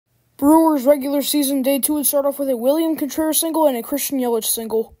Brewers regular season day 2 would start off with a William Contreras single and a Christian Yelich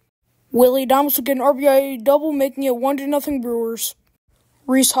single. Willie Adames would get an RBI double, making it 1-0 Brewers.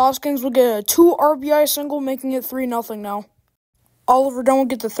 Rhys Hoskins would get a 2 RBI single, making it 3-0 now. Oliver Dunn would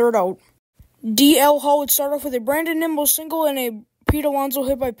get the third out. D.L. Hall would start off with a Brandon Nimmo single and a Pete Alonso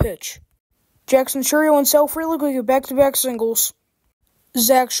hit by pitch. Jackson Chourio and Sal Frelick would get back-to-back singles.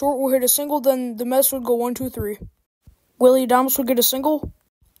 Zach Short would hit a single, then the Mets would go 1-2-3. Willie Adames would get a single.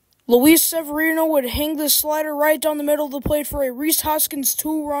 Luis Severino would hang the slider right down the middle of the plate for a Rhys Hoskins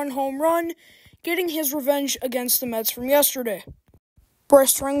 2-run home run, getting his revenge against the Mets from yesterday.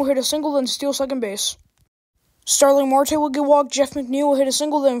 Bryce Terang will hit a single, then steal second base. Starling Marte will get walked, Jeff McNeil will hit a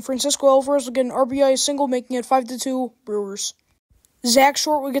single, then Francisco Alvarez will get an RBI single, making it 5-2 Brewers. Zach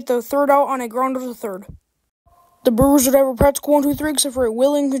Short would get the third out on a grounder to third. The Brewers would have a practical 1-2-3 except for a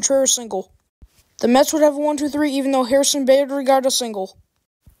William Contreras single. The Mets would have a 1-2-3 even though Harrison Bader got a single.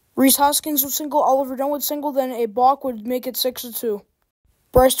 Rhys Hoskins would single, Oliver Dunn would single, then a balk would make it 6-2.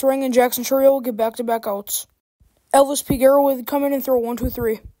 Bryce Terang and Jackson Chourio would get back-to-back outs. Elvis Peguero would come in and throw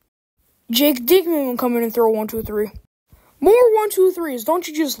 1-2-3. Jake Diekman would come in and throw 1-2-3. More 1-2-3s, don't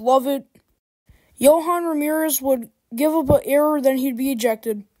you just love it? Johan Ramirez would give up an error, then he'd be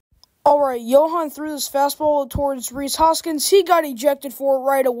ejected. Alright, Johan threw this fastball towards Rhys Hoskins. He got ejected for it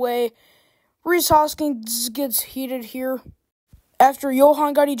right away. Rhys Hoskins gets heated here. After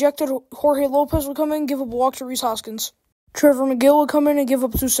Johan got ejected, Jorge Lopez would come in and give up a walk to Rhys Hoskins. Trevor McGill would come in and give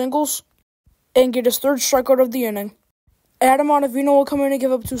up 2 singles and get his third strikeout of the inning. Adam Ottavino will come in and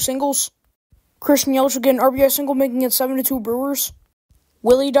give up 2 singles. Christian Yelich would get an RBI single, making it 7-2 Brewers.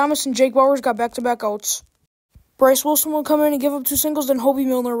 Willie Adames and Jake Bauers got back-to-back outs. Bryce Wilson will come in and give up 2 singles, then Hoby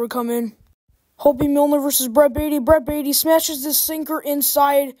Milner would come in. Hoby Milner versus Brett Beatty. Brett Beatty smashes this sinker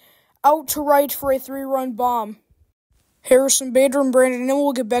inside, out to right for a 3-run bomb. Harrison Bader and Brandon Nimmo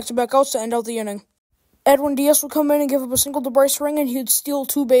will get back-to-back outs to end out the inning. Edwin Diaz will come in and give up a single to Bryce Terang, and he'd steal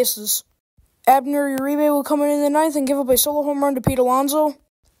 2 bases. Abner Uribe will come in the 9th and give up a solo home run to Pete Alonso.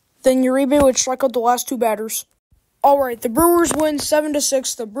 Then Uribe would strike out the last 2 batters. Alright, the Brewers win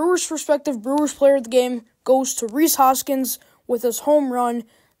 7-6. The Brewers' prospective Brewers player of the game goes to Rhys Hoskins with his home run.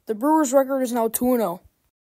 The Brewers' record is now 2-0.